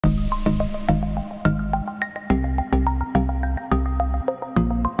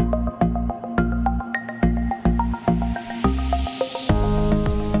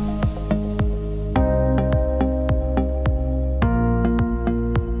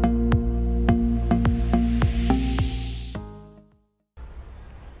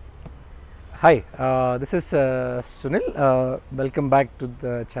Hi, this is Sunil. Welcome back to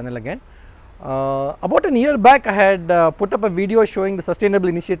the channel again. About a year back, I had put up a video showing the sustainable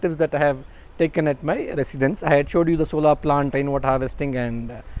initiatives that I have taken at my residence. I had showed you the solar plant, rainwater harvesting,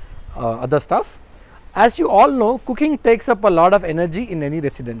 and other stuff. As you all know, cooking takes up a lot of energy in any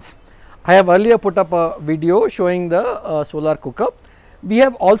residence. I have earlier put up a video showing the solar cooker. We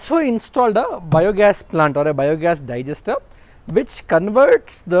have also installed a biogas plant or a biogas digester, which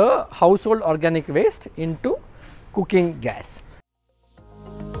converts the household organic waste into cooking gas.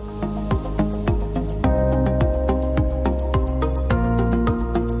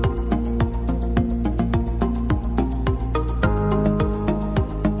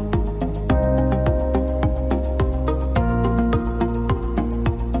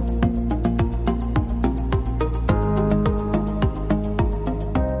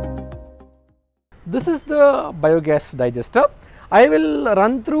 This is the biogas digester. I will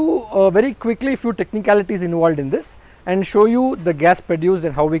run through very quickly few technicalities involved in this and show you the gas produced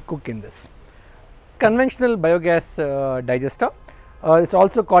and how we cook in this. Conventional biogas digester, it's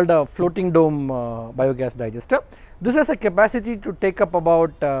also called a floating dome biogas digester. This has a capacity to take up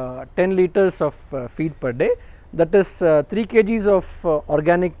about 10 liters of feed per day, that is 3 kgs of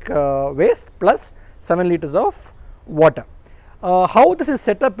organic waste plus 7 liters of water. How this is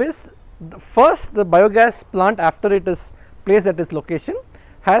set up is, first the biogas plant, after it is placed at its location,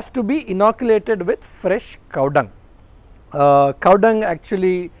 has to be inoculated with fresh cow dung. Cow dung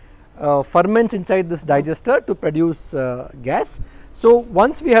actually ferments inside this digester to produce gas. So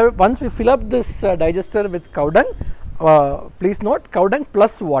once we fill up this digester with cow dung, please note cow dung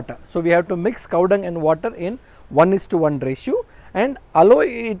plus water. So we have to mix cow dung and water in 1:1 ratio and allow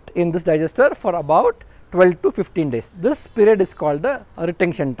it in this digester for about 12 to 15 days. This period is called the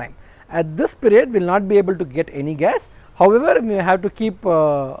retention time. At this period we will not be able to get any gas. However, we have to keep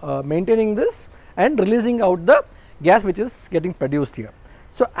maintaining this and releasing out the gas which is getting produced here.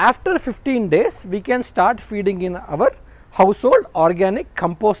 So after 15 days we can start feeding in our household organic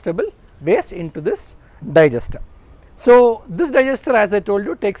compostable waste into this digester. So this digester, as I told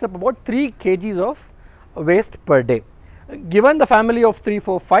you, takes up about 3 kgs of waste per day. Given the family of 3,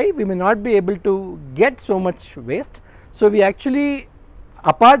 4, 5, we may not be able to get so much waste. So we actually,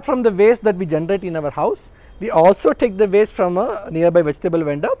 apart from the waste that we generate in our house, we also take the waste from a nearby vegetable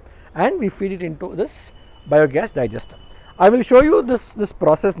vendor and we feed it into this biogas digester. I will show you this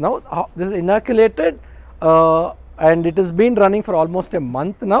process now. This is inoculated and it has been running for almost a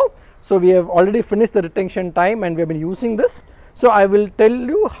month now. So we have already finished the retention time and we have been using this. So I will tell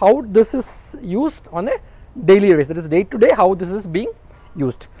you how this is used on a daily basis, that is day to day, how this is being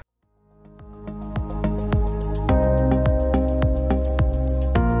used.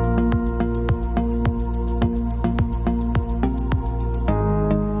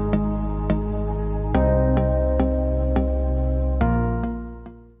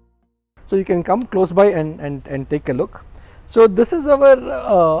 So you can come close by and take a look. So this is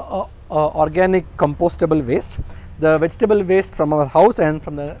our organic compostable waste, the vegetable waste from our house and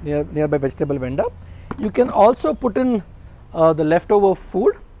from the nearby vegetable vendor. You can also put in the leftover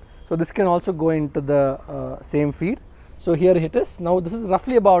food. So this can also go into the same feed. So here it is. Now this is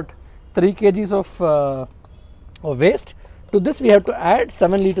roughly about 3 kgs of waste. To this we have to add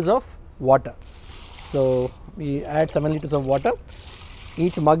 7 liters of water. So we add 7 liters of water.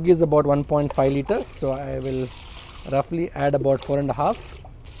 Each mug is about 1.5 liters, so I will roughly add about 4.5.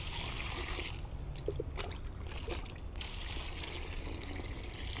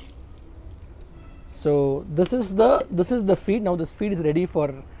 So this is the feed. Now this feed is ready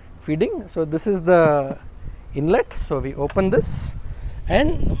for feeding. So this is the inlet. So we open this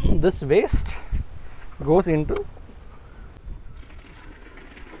and this waste goes into .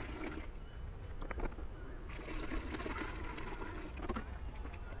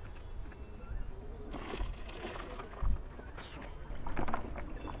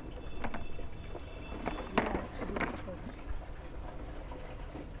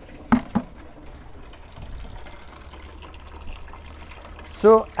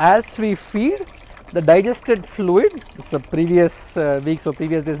 So as we feed, the digested fluid, it's the previous weeks or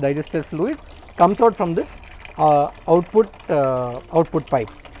previous days digested fluid, comes out from this output pipe.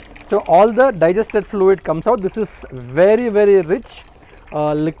 So all the digested fluid comes out. This is very rich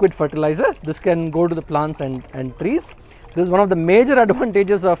liquid fertilizer. This can go to the plants and trees. This is one of the major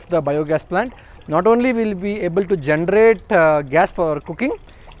advantages of the biogas plant. Not only will we be able to generate gas for cooking,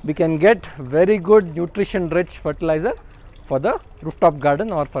 we can get very good nutrition rich fertilizer for the rooftop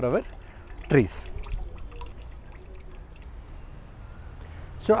garden or for our trees.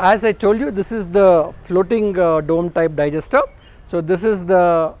 So as I told you, this is the floating dome type digester. So this is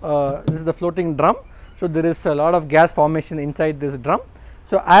the floating drum. So there is a lot of gas formation inside this drum.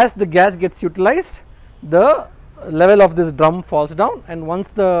 So as the gas gets utilized, the level of this drum falls down, and once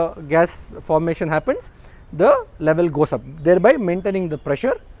the gas formation happens, the level goes up, thereby maintaining the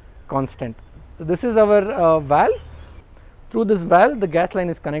pressure constant. So this is our valve. Through this valve the gas line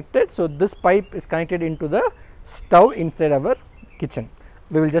is connected. So this pipe is connected into the stove inside our kitchen.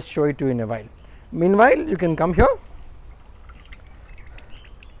 We will just show it to you in a while. Meanwhile, you can come here.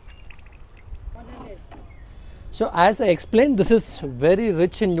 So as I explained, this is very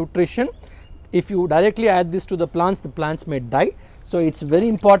rich in nutrition. If you directly add this to the plants may die. So it's very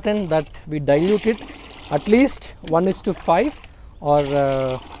important that we dilute it at least 1:5 or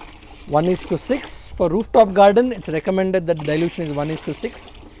 1:6. For rooftop garden, it's recommended that dilution is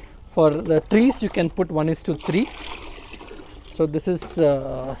 1:6. For the trees, you can put 1:3. So this is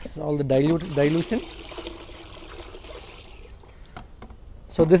all the dilution.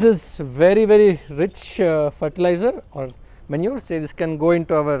 So this is very rich fertilizer or manure. Say this can go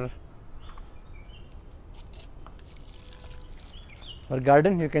into our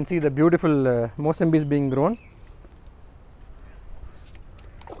garden. You can see the beautiful Mosambis being grown.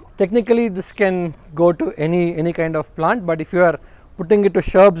 Technically this can go to any kind of plant, but if you are putting it to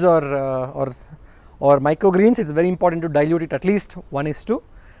shrubs or microgreens, it's very important to dilute it at least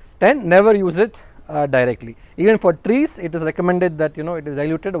 1:10. Never use it directly. Even for trees, it is recommended that it is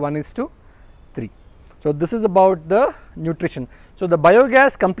diluted 1:3. So this is about the nutrition. So the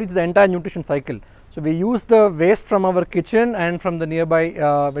biogas completes the entire nutrition cycle. So we use the waste from our kitchen and from the nearby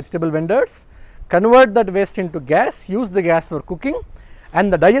vegetable vendors, convert that waste into gas, use the gas for cooking,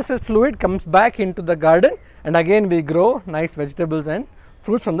 and the digestive fluid comes back into the garden, and again we grow nice vegetables and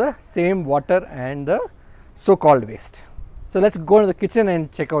fruits from the same water and the so called waste. So let's go to the kitchen and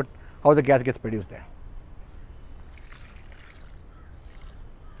check out how the gas gets produced there.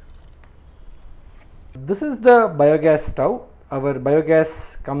 This is the biogas stove. Our biogas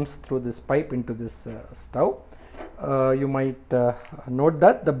comes through this pipe into this stove. You might note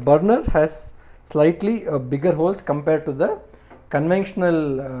that the burner has slightly bigger holes compared to the conventional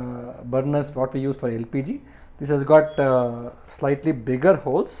burners what we use for LPG. This has got slightly bigger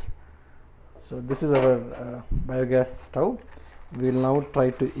holes. So this is our biogas stove. We will now try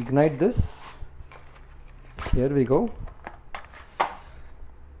to ignite this. Here we go.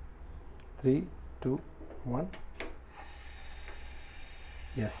 3, 2, 1.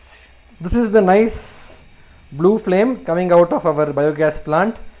 Yes, this is the nice blue flame coming out of our biogas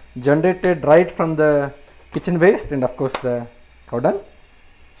plant, generated right from the kitchen waste and of course the cow dung.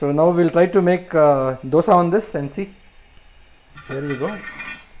 So now we will try to make dosa on this and see. Here we go.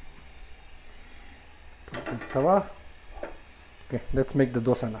 Put the tawa. Okay, let's make the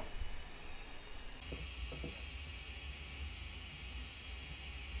dosa now.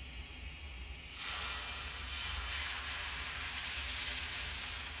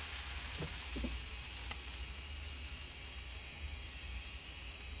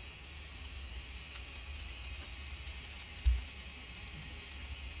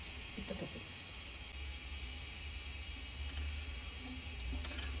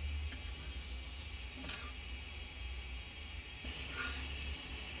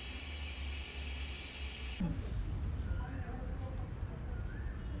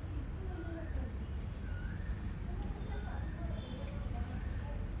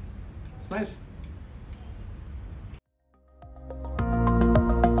 Nice.